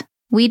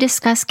We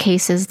discuss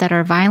cases that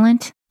are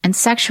violent and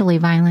sexually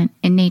violent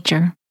in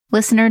nature.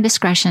 Listener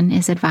discretion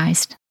is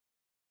advised.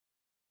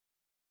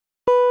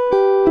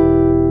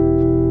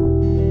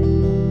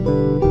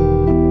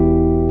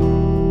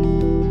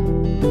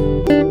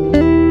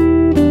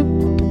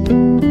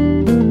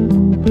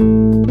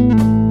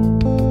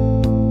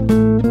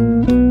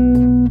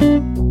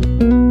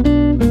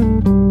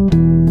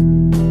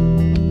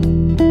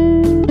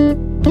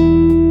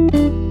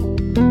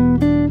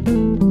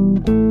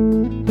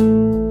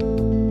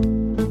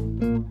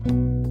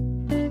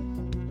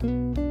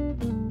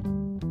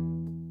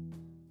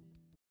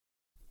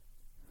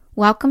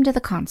 Welcome to the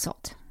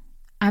Consult.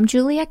 I'm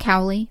Julia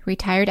Cowley,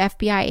 retired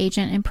FBI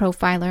agent and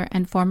profiler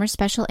and former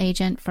special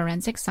agent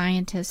forensic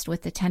scientist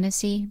with the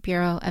Tennessee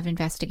Bureau of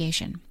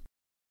Investigation.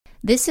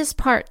 This is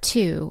part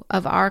 2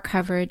 of our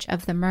coverage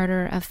of the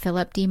murder of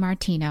Philip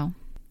DiMartino,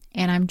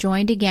 and I'm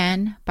joined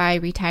again by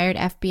retired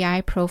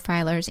FBI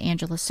profilers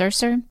Angela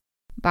Surser,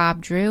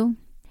 Bob Drew,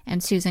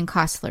 and Susan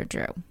Kostler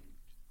Drew.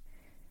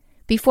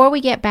 Before we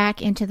get back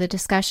into the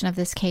discussion of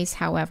this case,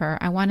 however,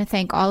 I want to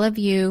thank all of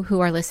you who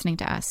are listening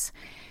to us.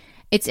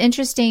 It's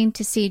interesting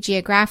to see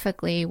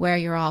geographically where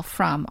you're all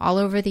from, all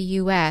over the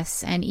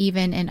U.S. and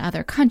even in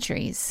other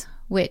countries,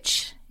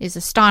 which is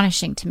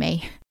astonishing to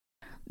me.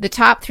 The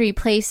top 3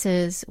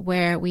 places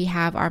where we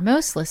have our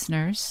most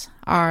listeners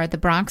are the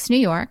Bronx, New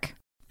York,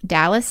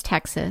 Dallas,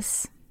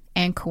 Texas,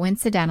 and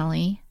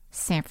coincidentally,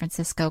 San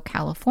Francisco,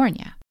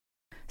 California.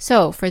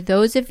 So for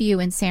those of you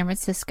in San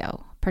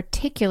Francisco,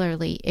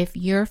 particularly if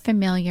you're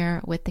familiar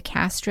with the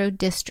Castro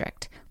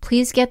District,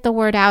 please get the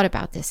word out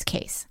about this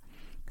case.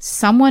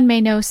 Someone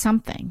may know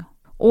something,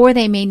 or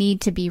they may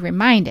need to be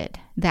reminded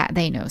that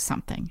they know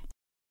something.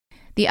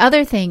 The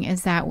other thing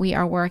is that we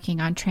are working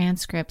on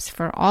transcripts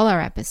for all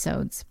our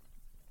episodes,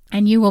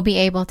 and you will be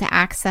able to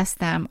access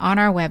them on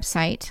our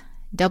website,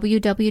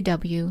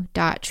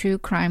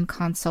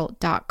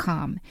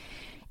 www.truecrimeconsult.com.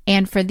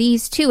 And for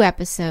these 2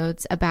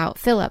 episodes about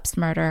Philip's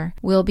murder,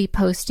 we'll be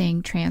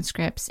posting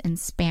transcripts in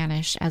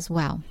Spanish as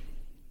well.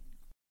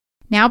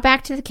 Now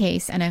back to the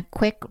case and a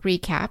quick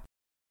recap.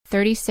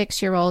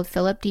 36-year-old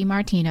Philip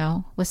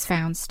DiMartino was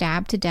found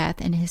stabbed to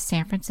death in his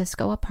San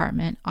Francisco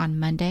apartment on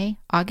Monday,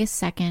 August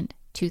 2nd,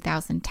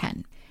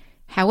 2010.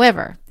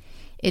 However,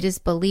 it is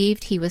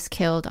believed he was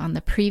killed on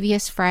the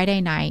previous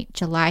Friday night,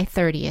 July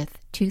 30th,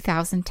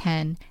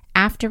 2010,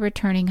 after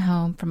returning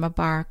home from a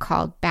bar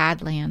called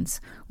Badlands,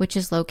 which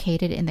is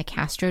located in the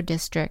Castro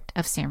District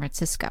of San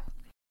Francisco.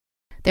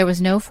 There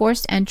was no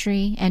forced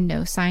entry and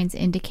no signs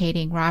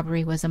indicating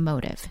robbery was a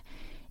motive.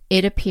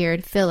 It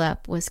appeared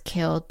Philip was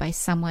killed by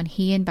someone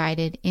he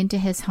invited into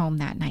his home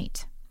that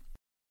night.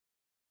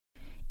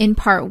 In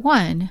part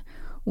 1,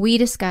 we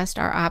discussed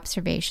our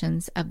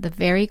observations of the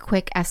very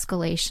quick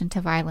escalation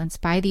to violence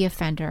by the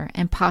offender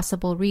and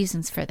possible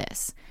reasons for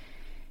this.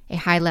 A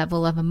high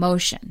level of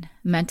emotion,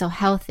 mental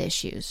health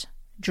issues,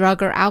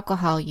 drug or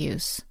alcohol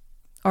use,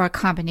 or a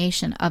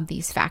combination of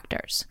these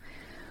factors.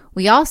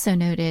 We also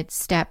noted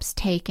steps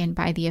taken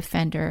by the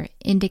offender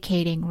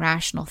indicating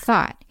rational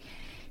thought.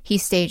 He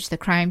staged the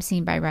crime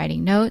scene by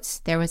writing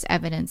notes. There was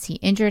evidence he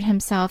injured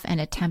himself and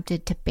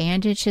attempted to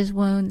bandage his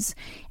wounds,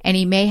 and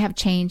he may have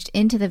changed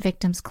into the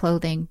victim's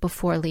clothing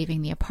before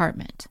leaving the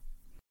apartment.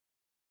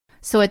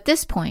 So at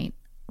this point,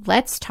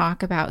 let's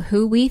talk about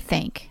who we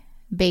think,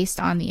 based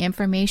on the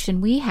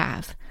information we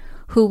have,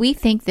 who we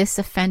think this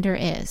offender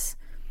is,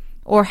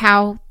 or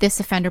how this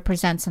offender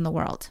presents in the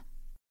world.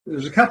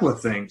 There's a couple of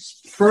things.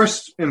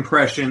 First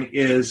impression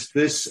is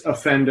this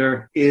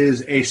offender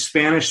is a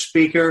Spanish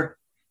speaker,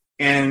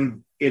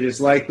 and it is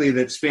likely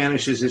that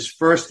Spanish is his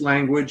first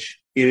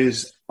language. It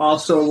is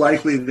also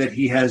likely that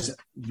he has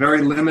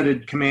very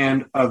limited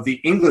command of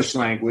the English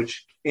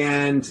language,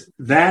 and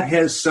that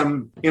has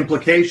some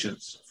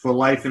implications for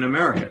life in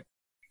America.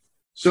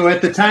 So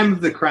at the time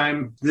of the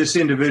crime, this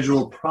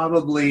individual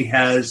probably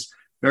has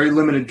very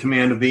limited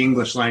command of the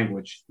English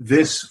language.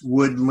 This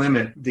would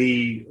limit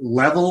the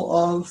level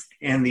of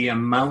and the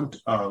amount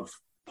of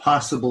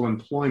possible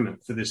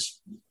employment for this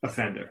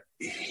offender.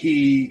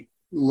 He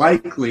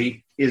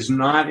likely is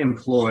not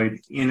employed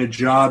in a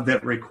job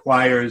that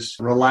requires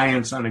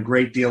reliance on a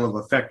great deal of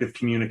effective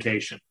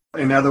communication.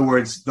 In other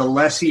words, the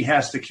less he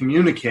has to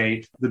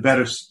communicate, the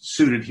better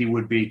suited he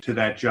would be to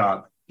that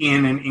job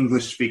in an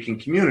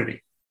English-speaking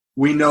community.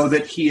 We know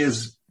that he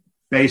is,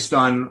 based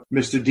on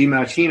Mr.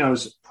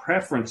 DiMartino's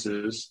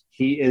preferences,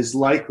 he is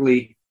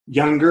likely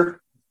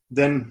younger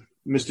than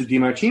Mr.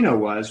 DiMartino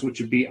was,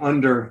 which would be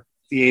under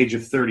the age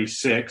of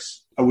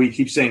 36. We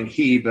keep saying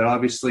he, but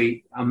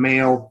obviously a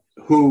male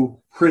who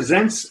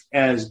presents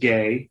as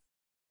gay.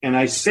 And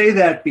I say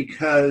that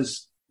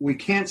because we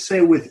can't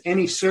say with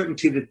any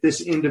certainty that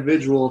this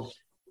individual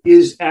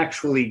is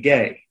actually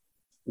gay.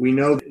 We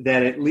know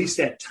that at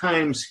least at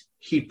times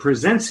he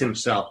presents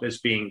himself as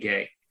being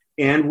gay.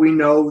 And we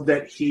know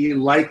that he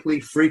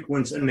likely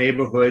frequents a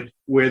neighborhood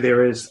where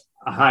there is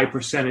a high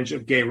percentage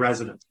of gay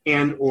residents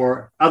and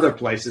or other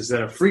places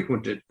that are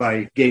frequented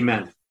by gay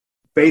men.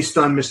 Based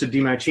on Mr.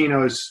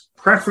 DiMartino's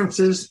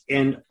preferences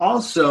and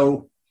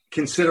also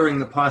considering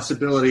the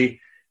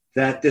possibility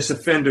that this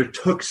offender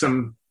took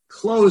some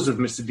clothes of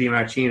Mr.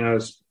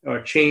 DiMartino's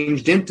or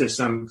changed into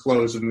some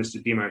clothes of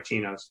Mr.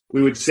 DiMartino's,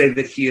 we would say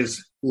that he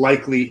is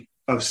likely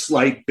of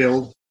slight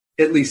build,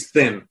 at least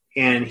thin,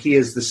 and he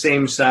is the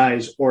same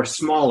size or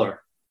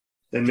smaller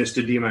than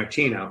Mr.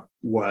 DiMartino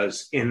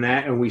was in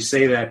that. And we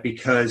say that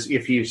because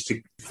if he used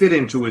to fit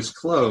into his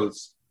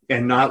clothes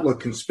and not look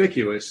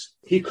conspicuous,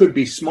 he could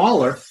be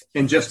smaller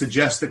and just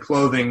adjust the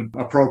clothing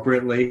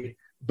appropriately,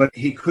 but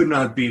he could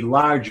not be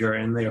larger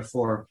and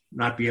therefore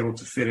not be able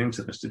to fit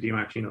into Mr.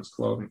 DiMartino's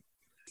clothing.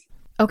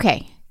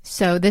 Okay,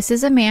 so this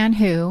is a man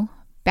who,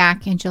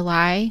 back in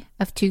July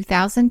of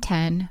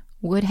 2010,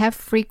 would have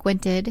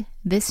frequented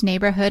this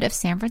neighborhood of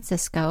San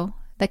Francisco,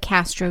 the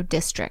Castro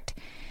district.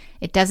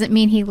 It doesn't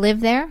mean he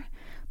lived there,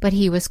 but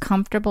he was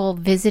comfortable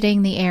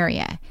visiting the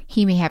area.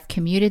 He may have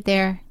commuted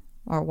there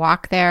or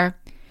walked there.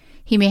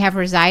 He may have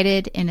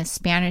resided in a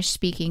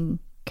Spanish-speaking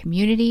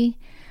community,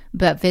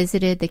 but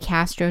visited the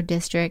Castro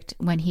district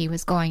when he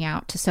was going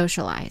out to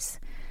socialize.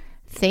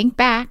 Think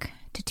back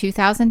to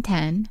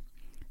 2010,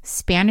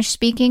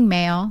 Spanish-speaking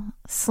male,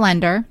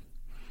 slender,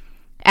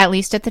 at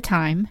least at the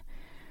time,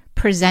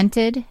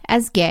 presented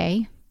as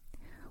gay,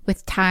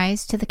 with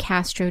ties to the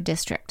Castro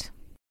district.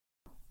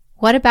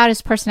 What about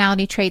his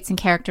personality traits and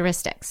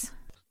characteristics?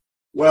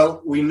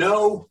 Well, we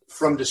know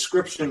from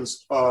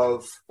descriptions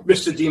of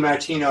Mr.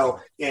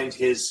 DiMartino and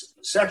his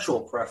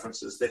sexual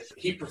preferences that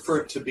he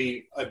preferred to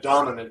be a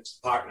dominant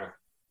partner.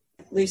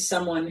 At least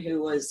someone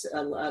who was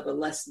of a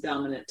less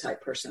dominant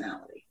type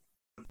personality.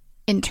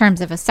 In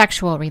terms of a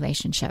sexual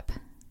relationship?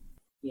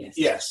 Yes.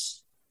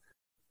 Yes.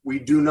 We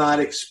do not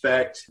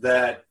expect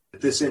that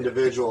this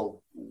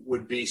individual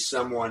would be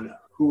someone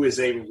who is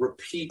a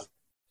repeat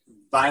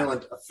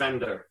violent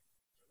offender.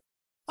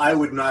 I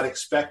would not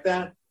expect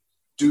that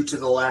due to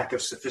the lack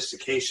of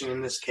sophistication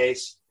in this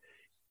case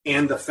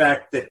and the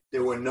fact that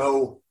there were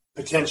no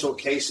potential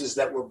cases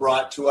that were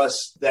brought to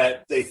us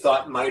that they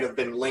thought might have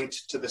been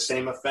linked to the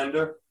same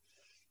offender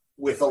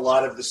with a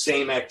lot of the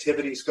same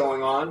activities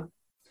going on.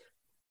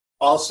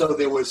 Also,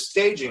 there was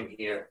staging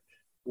here,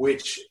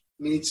 which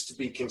needs to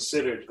be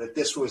considered, that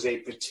this was a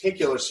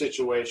particular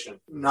situation,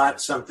 not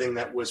something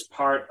that was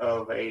part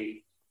of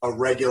a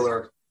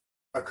regular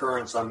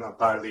occurrence on the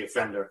part of the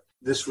offender.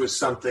 This was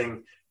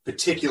something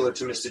particular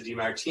to Mr.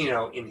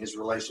 DiMartino in his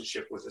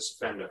relationship with this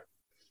offender.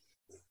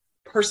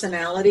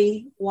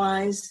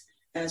 Personality-wise,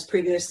 as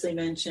previously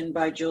mentioned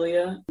by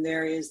Julia,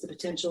 there is the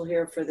potential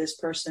here for this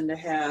person to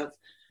have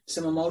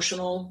some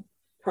emotional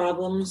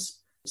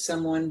problems,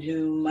 someone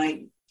who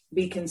might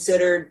be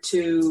considered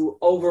to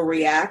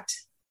overreact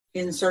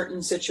in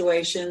certain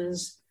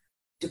situations,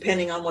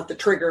 depending on what the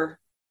trigger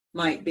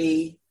might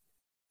be,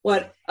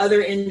 what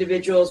other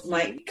individuals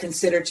might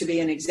consider to be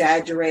an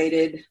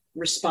exaggerated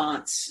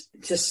response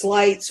to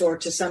slights or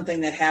to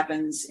something that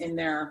happens in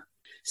their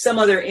some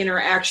other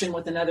interaction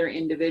with another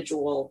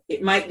individual.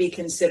 It might be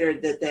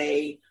considered that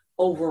they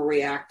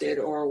overreacted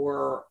or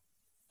were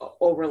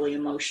overly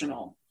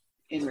emotional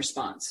in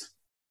response.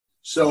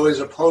 So as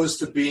opposed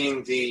to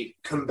being the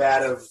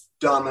combative,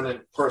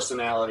 dominant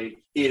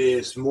personality, it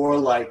is more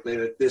likely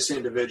that this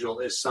individual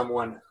is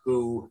someone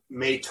who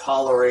may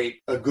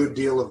tolerate a good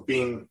deal of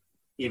being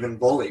even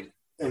bullied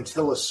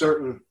until a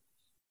certain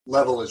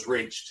level is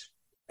reached,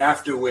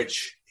 after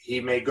which he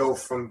may go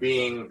from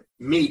being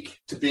meek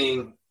to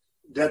being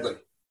deadly.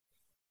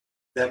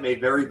 That may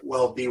very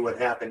well be what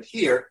happened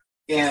here.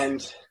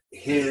 And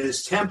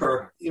his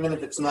temper, even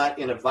if it's not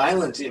in a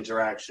violent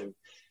interaction,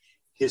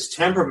 his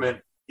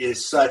temperament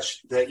is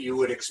such that you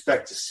would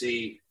expect to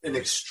see an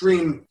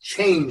extreme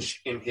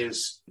change in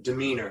his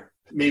demeanor,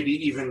 maybe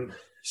even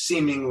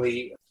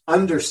seemingly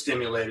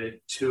understimulated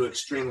to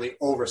extremely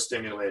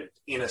overstimulated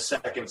in a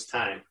second's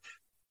time.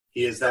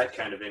 He is that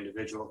kind of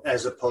individual,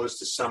 as opposed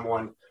to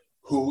someone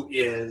who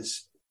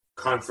is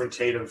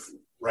confrontative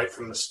right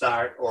from the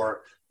start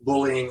or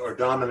bullying or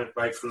dominant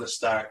right from the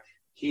start.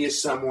 He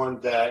is someone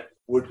that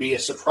would be a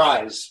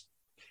surprise.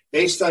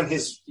 Based on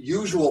his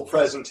usual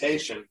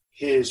presentation,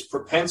 his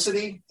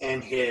propensity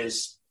and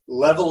his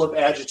level of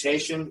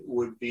agitation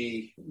would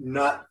be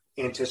not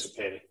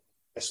anticipated,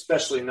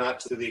 especially not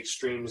to the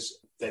extremes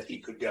that he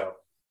could go.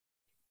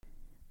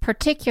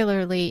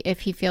 Particularly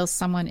if he feels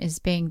someone is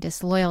being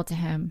disloyal to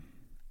him.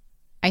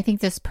 I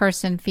think this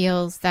person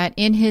feels that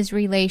in his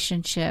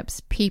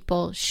relationships,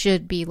 people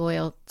should be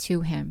loyal to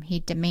him. He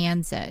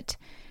demands it.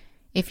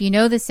 If you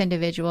know this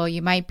individual,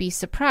 you might be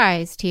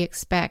surprised he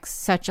expects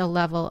such a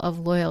level of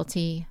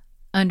loyalty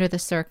under the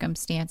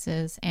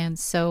circumstances and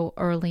so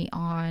early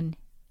on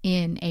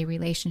in a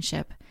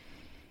relationship.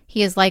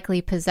 He is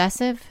likely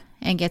possessive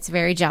and gets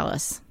very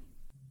jealous.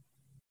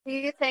 Do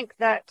you think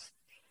that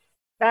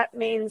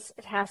means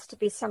it has to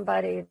be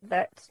somebody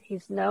that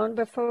he's known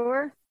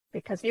before?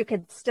 Because you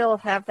could still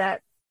have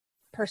that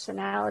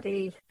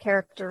personality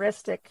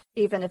characteristic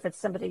even if it's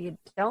somebody you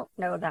don't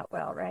know that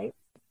well, right?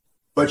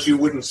 But you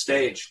wouldn't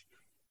stage.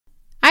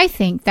 I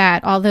think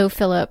that although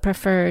Philip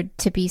preferred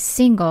to be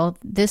single,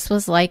 this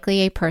was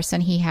likely a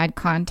person he had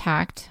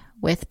contact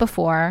with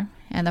before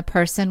and the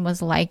person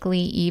was likely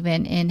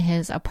even in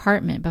his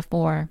apartment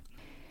before.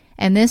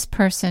 And this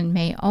person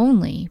may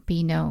only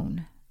be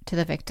known to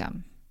the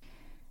victim.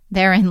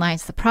 Therein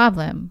lies the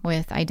problem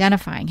with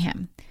identifying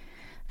him.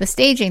 The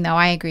staging, though,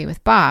 I agree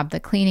with Bob. The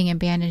cleaning and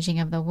bandaging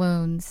of the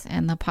wounds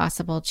and the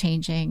possible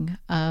changing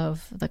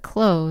of the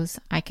clothes,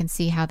 I can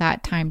see how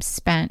that time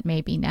spent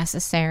may be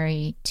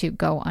necessary to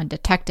go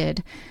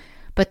undetected.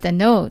 But the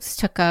notes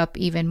took up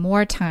even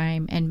more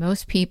time, and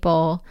most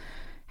people,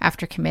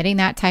 after committing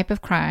that type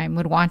of crime,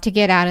 would want to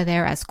get out of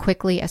there as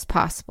quickly as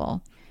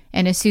possible.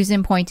 And as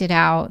Susan pointed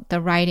out,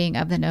 the writing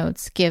of the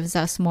notes gives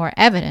us more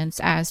evidence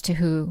as to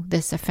who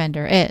this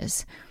offender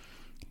is.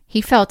 He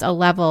felt a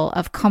level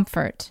of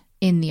comfort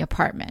in the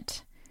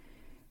apartment.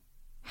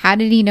 How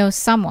did he know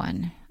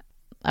someone,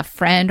 a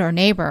friend or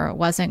neighbor,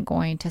 wasn't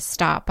going to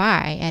stop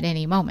by at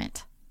any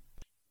moment?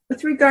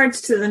 With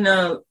regards to the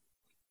note,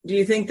 do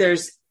you think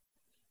there's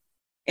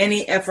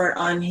any effort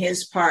on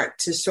his part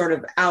to sort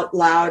of out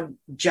loud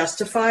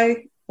justify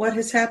what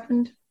has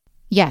happened?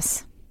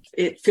 Yes.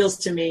 It feels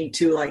to me,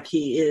 too, like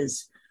he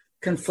is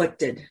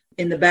conflicted.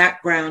 In the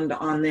background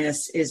on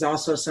this is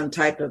also some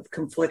type of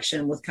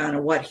confliction with kind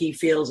of what he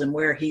feels and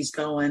where he's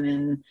going.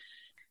 And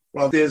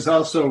well, there's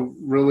also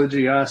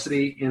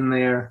religiosity in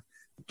there.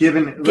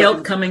 Given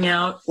guilt coming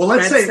out. Well,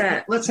 let's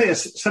say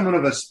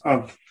someone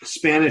of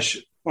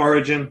Spanish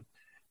origin,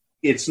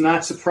 it's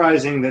not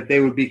surprising that they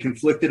would be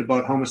conflicted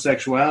about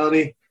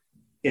homosexuality.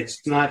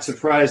 It's not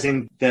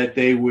surprising that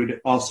they would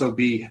also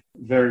be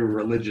very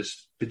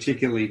religious,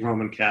 particularly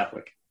Roman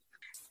Catholic.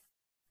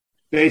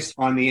 Based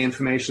on the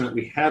information that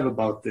we have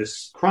about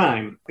this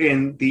crime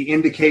and the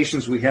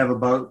indications we have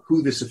about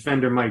who this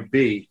offender might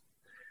be,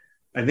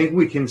 I think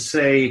we can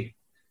say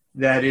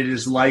that it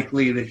is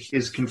likely that he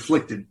is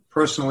conflicted,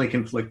 personally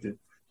conflicted.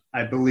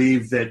 I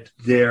believe that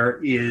there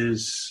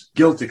is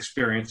guilt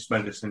experienced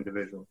by this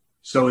individual.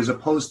 So as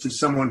opposed to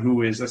someone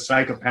who is a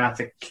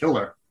psychopathic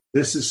killer,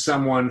 this is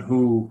someone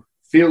who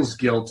feels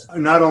guilt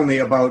not only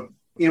about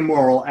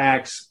immoral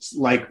acts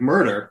like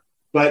murder,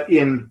 but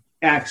in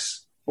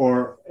acts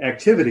or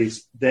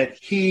activities that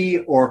he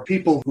or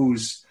people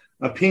whose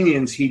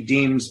opinions he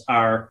deems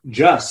are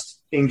just,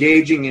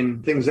 engaging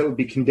in things that would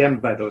be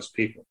condemned by those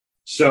people.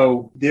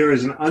 So there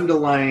is an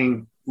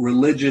underlying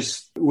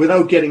religious,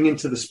 without getting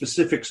into the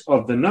specifics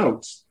of the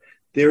notes,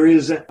 there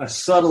is a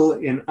subtle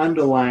and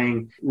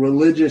underlying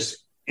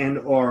religious and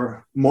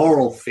or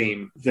moral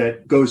theme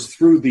that goes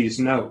through these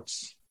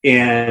notes.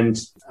 And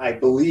I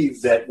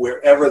believe that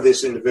wherever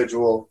this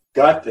individual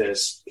got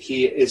this,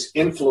 he is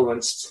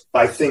influenced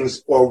by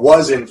things or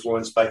was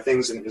influenced by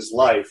things in his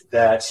life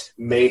that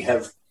may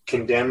have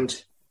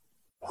condemned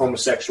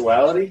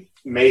homosexuality,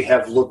 may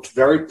have looked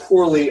very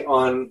poorly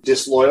on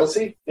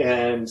disloyalty,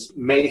 and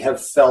may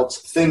have felt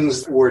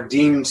things were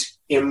deemed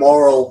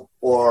immoral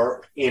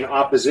or in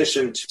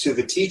opposition to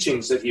the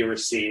teachings that he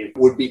received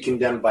would be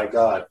condemned by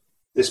God.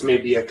 This may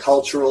be a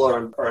cultural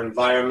or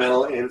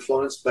environmental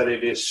influence, but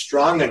it is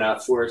strong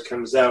enough where it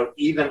comes out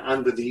even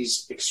under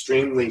these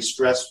extremely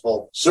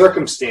stressful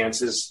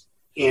circumstances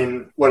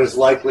in what is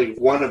likely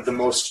one of the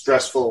most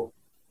stressful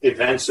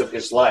events of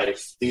his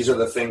life. These are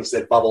the things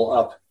that bubble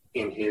up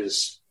in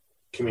his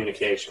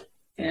communication.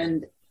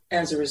 And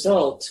as a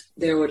result,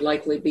 there would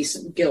likely be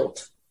some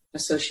guilt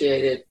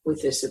associated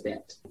with this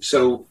event.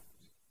 So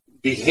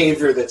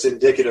behavior that's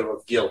indicative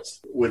of guilt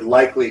would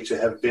likely to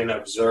have been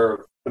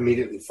observed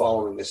immediately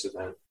following this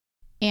event.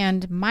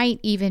 And might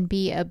even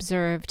be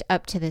observed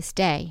up to this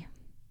day.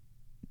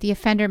 The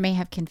offender may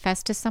have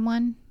confessed to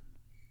someone,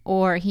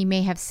 or he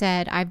may have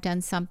said, I've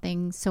done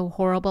something so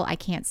horrible I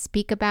can't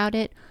speak about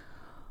it,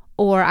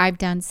 or I've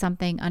done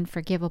something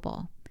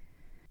unforgivable.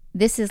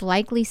 This is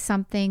likely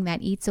something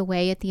that eats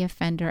away at the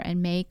offender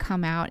and may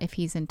come out if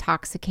he's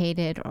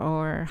intoxicated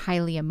or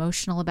highly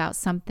emotional about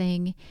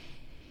something.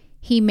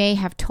 He may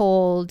have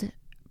told,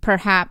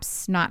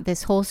 perhaps not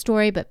this whole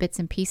story, but bits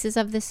and pieces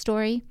of this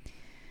story.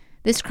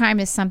 This crime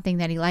is something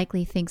that he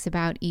likely thinks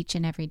about each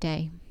and every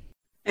day.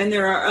 And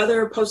there are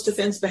other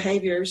post-offense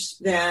behaviors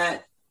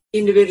that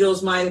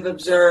individuals might have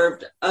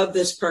observed of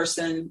this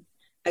person.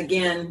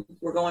 Again,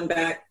 we're going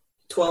back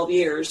 12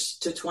 years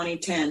to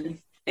 2010.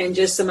 And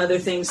just some other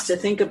things to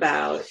think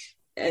about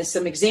as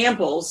some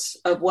examples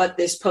of what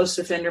this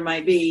post-offender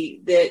might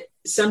be, that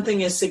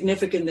something as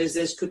significant as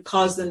this could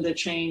cause them to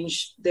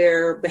change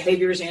their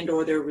behaviors and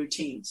or their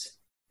routines.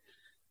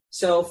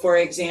 So, for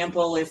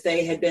example, if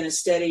they had been a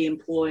steady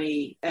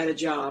employee at a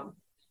job,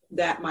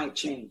 that might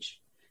change.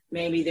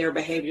 Maybe their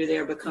behavior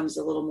there becomes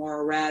a little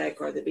more erratic,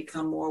 or they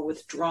become more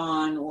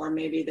withdrawn, or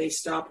maybe they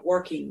stop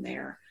working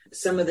there.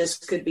 Some of this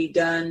could be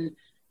done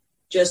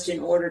just in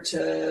order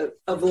to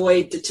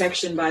avoid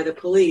detection by the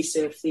police.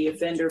 If the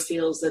offender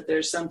feels that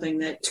there's something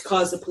that to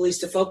cause the police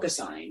to focus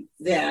on,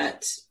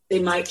 that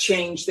they might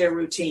change their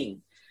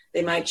routine.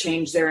 They might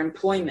change their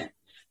employment.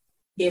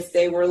 If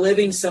they were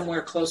living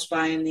somewhere close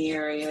by in the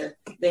area,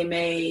 they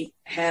may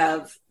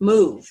have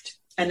moved.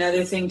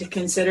 Another thing to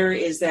consider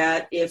is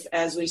that if,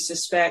 as we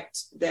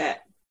suspect, that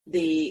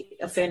the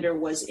offender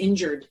was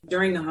injured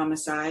during the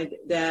homicide,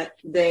 that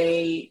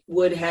they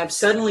would have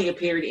suddenly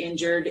appeared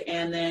injured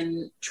and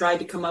then tried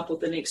to come up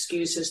with an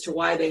excuse as to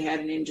why they had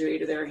an injury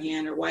to their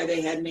hand or why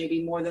they had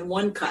maybe more than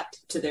one cut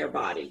to their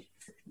body.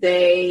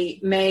 They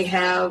may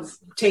have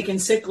taken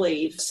sick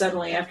leave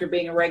suddenly after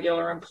being a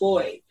regular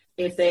employee.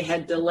 If they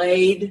had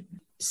delayed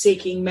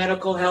seeking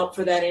medical help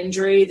for that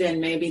injury,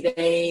 then maybe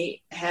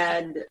they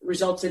had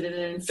resulted in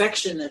an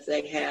infection that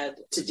they had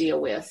to deal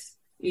with.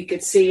 You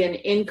could see an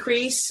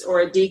increase or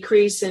a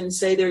decrease in,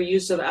 say, their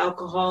use of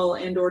alcohol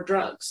and or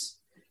drugs.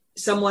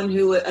 Someone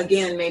who,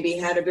 again, maybe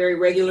had a very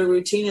regular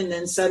routine and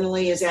then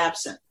suddenly is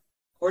absent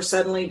or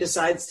suddenly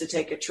decides to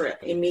take a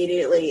trip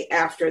immediately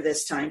after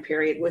this time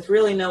period with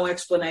really no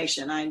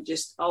explanation. I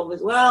just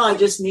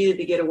needed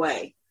to get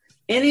away.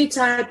 Any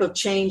type of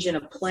change in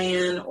a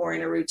plan or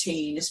in a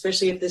routine,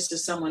 especially if this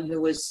is someone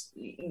who was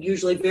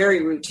usually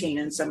very routine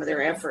in some of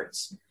their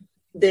efforts.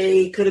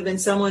 They could have been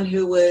someone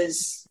who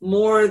was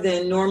more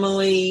than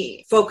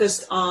normally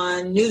focused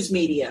on news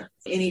media.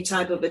 Any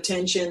type of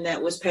attention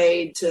that was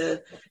paid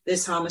to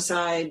this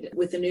homicide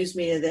with the news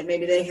media, that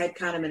maybe they had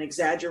kind of an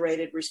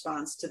exaggerated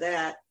response to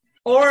that.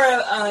 Or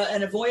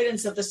an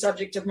avoidance of the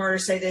subject of murder.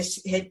 Say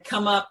this had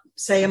come up,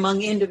 say,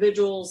 among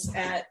individuals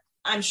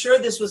I'm sure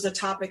this was a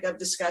topic of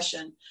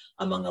discussion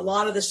among a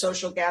lot of the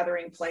social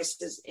gathering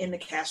places in the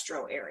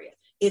Castro area.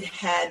 It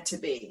had to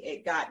be.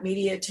 It got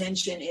media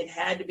attention. It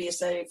had to be a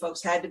study.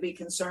 Folks had to be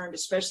concerned,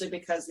 especially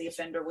because the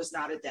offender was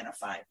not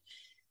identified.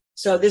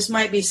 So this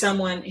might be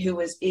someone who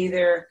was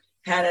either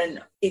had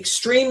an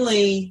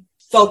extremely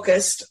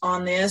focused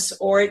on this,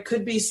 or it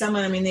could be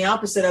someone, the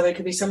opposite of it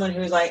could be someone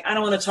who's like, I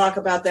don't want to talk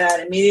about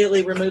that,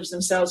 immediately removes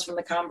themselves from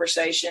the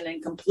conversation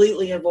and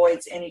completely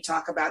avoids any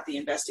talk about the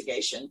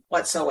investigation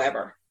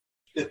whatsoever.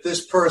 If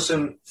this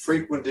person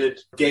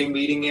frequented gay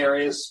meeting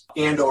areas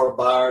and or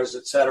bars,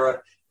 etc.,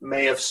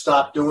 may have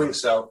stopped doing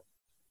so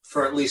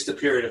for at least a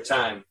period of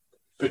time,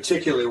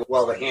 particularly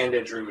while the hand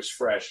injury was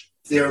fresh.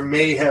 There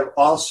may have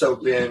also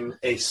been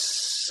a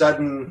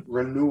sudden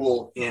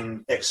renewal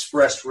in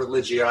expressed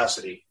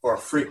religiosity or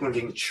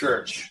frequenting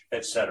church,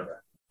 etc.,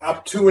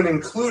 up to and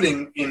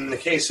including, in the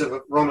case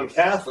of Roman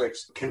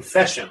Catholics,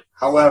 confession.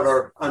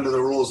 However, under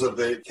the rules of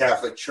the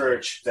Catholic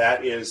Church,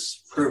 that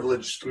is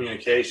privileged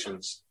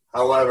communications.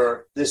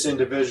 However, this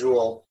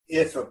individual,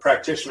 if a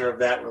practitioner of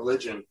that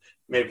religion,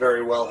 may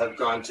very well have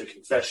gone to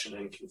confession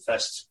and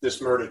confessed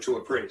this murder to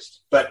a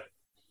priest. But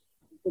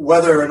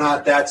whether or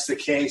not that's the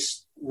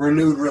case,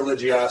 renewed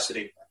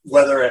religiosity,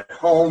 whether at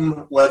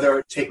home,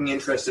 whether taking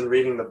interest in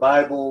reading the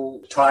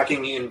Bible,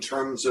 talking in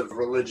terms of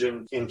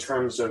religion, in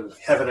terms of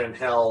heaven and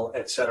hell,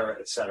 etc.,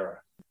 etc.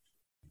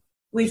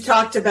 We've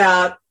talked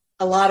about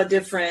a lot of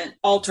different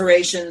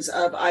alterations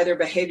of either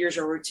behaviors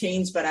or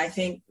routines, but I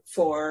think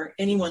for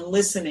anyone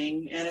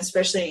listening, and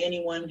especially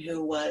anyone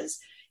who was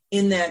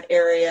in that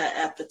area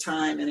at the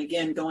time, and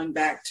again, going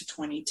back to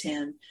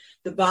 2010,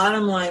 the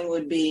bottom line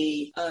would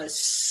be a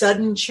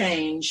sudden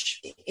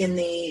change in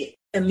the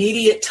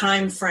immediate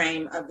time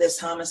frame of this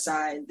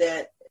homicide,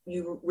 that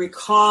you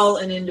recall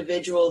an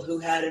individual who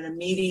had an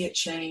immediate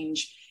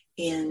change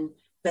in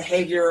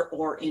behavior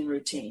or in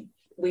routine.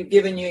 We've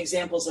given you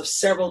examples of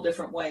several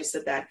different ways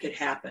that could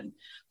happen,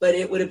 but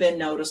it would have been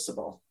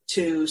noticeable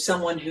to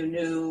someone who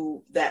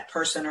knew that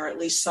person or at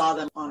least saw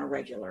them on a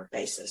regular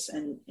basis.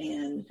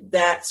 And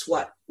that's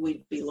what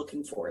we'd be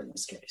looking for in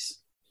this case.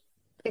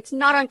 It's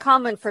not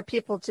uncommon for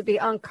people to be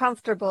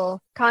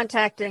uncomfortable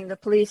contacting the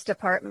police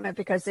department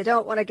because they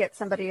don't want to get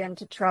somebody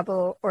into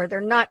trouble, or they're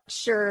not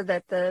sure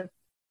that the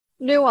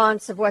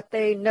nuance of what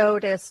they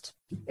noticed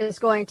is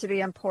going to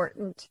be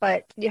important.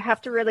 But you have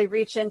to really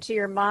reach into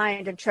your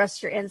mind and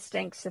trust your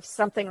instincts. If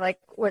something like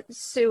what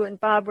Sue and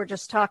Bob were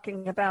just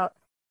talking about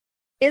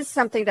is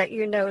something that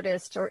you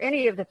noticed, or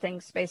any of the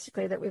things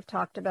basically that we've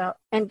talked about,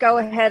 and go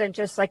ahead and,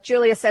 just like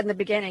Julia said in the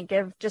beginning,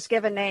 give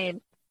a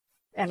name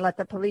and let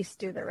the police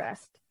do the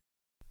rest.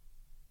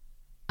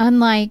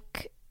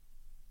 Unlike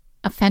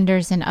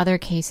offenders in other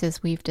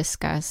cases we've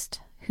discussed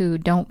who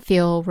don't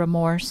feel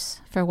remorse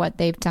for what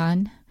they've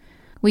done,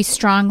 we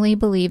strongly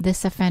believe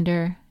this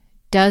offender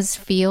does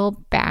feel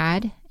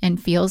bad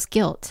and feels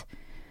guilt.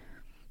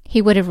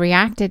 He would have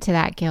reacted to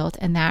that guilt,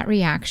 and that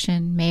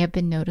reaction may have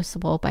been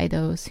noticeable by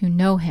those who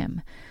know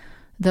him.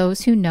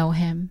 Those who know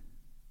him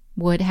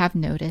would have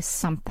noticed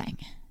something.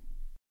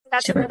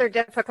 That's another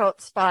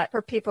difficult spot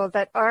for people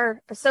that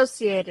are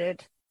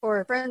associated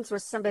or friends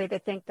with somebody they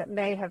think that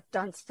may have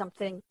done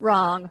something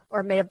wrong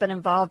or may have been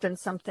involved in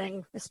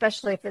something,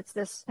 especially if it's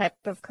this type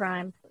of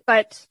crime.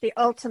 But the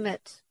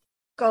ultimate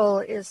goal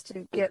is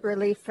to get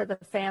relief for the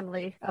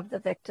family of the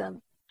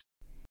victim.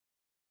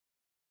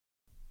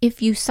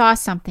 If you saw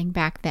something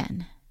back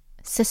then,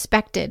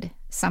 suspected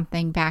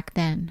something back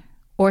then,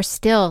 or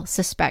still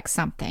suspect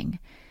something,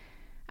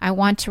 I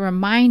want to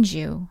remind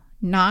you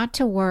not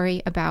to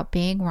worry about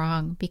being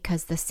wrong,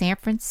 because the San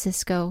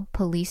Francisco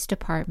Police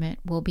Department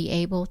will be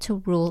able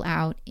to rule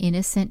out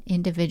innocent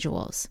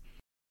individuals.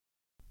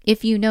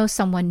 If you know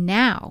someone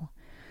now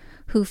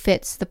who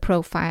fits the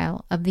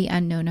profile of the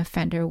unknown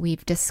offender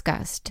we've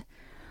discussed.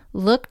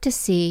 Look to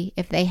see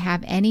if they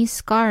have any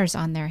scars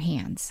on their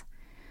hands.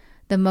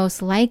 The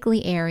most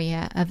likely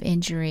area of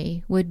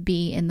injury would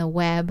be in the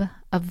web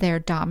of their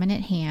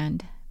dominant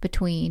hand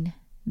between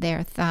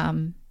their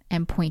thumb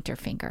and pointer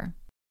finger.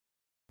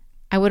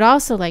 I would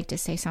also like to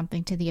say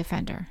something to the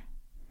offender.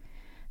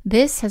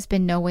 This has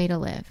been no way to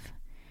live.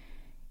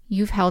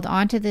 You've held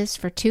on to this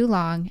for too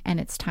long, and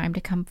it's time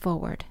to come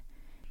forward.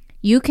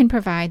 You can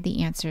provide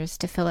the answers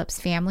to Philip's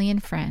family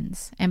and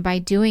friends, and by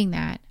doing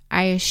that,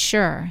 I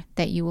assure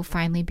that you will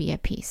finally be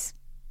at peace.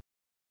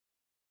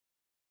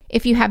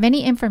 If you have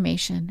any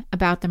information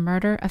about the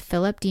murder of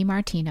Philip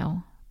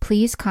DiMartino,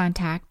 please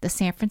contact the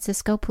San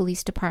Francisco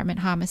Police Department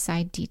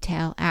Homicide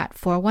Detail at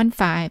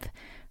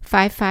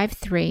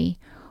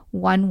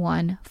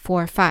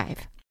 415-553-1145.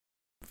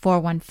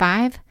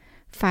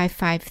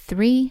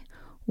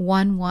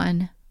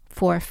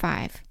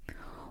 415-553-1145.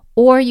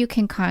 Or you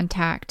can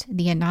contact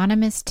the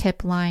anonymous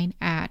tip line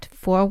at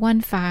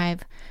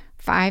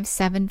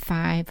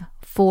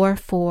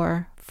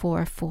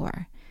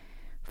 415-575-4444.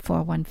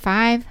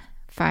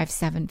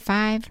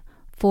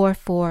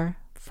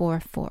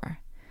 415-575-4444.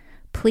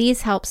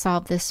 Please help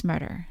solve this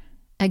murder.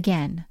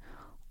 Again,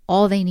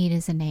 all they need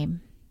is a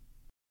name.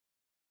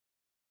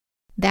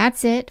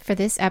 That's it for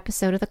this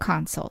episode of The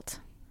Consult.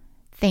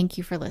 Thank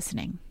you for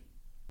listening.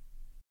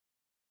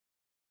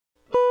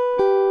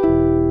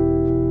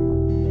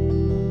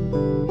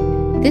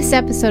 This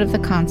episode of The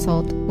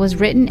Consult was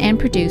written and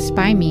produced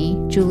by me,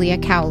 Julia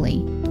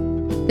Cowley.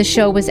 The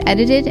show was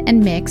edited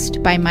and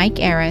mixed by Mike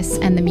Aris,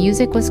 and the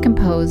music was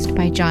composed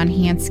by John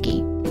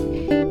Hansky.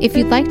 If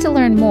you'd like to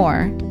learn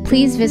more,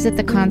 please visit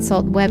the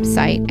Consult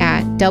website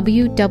at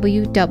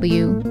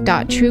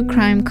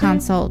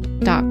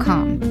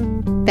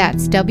www.truecrimeconsult.com.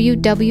 That's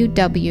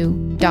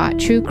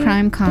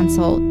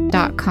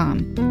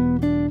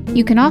www.truecrimeconsult.com.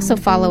 You can also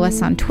follow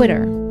us on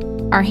Twitter.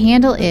 Our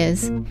handle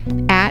is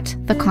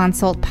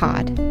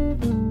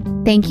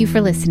 @TheConsultPod. Thank you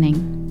for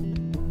listening.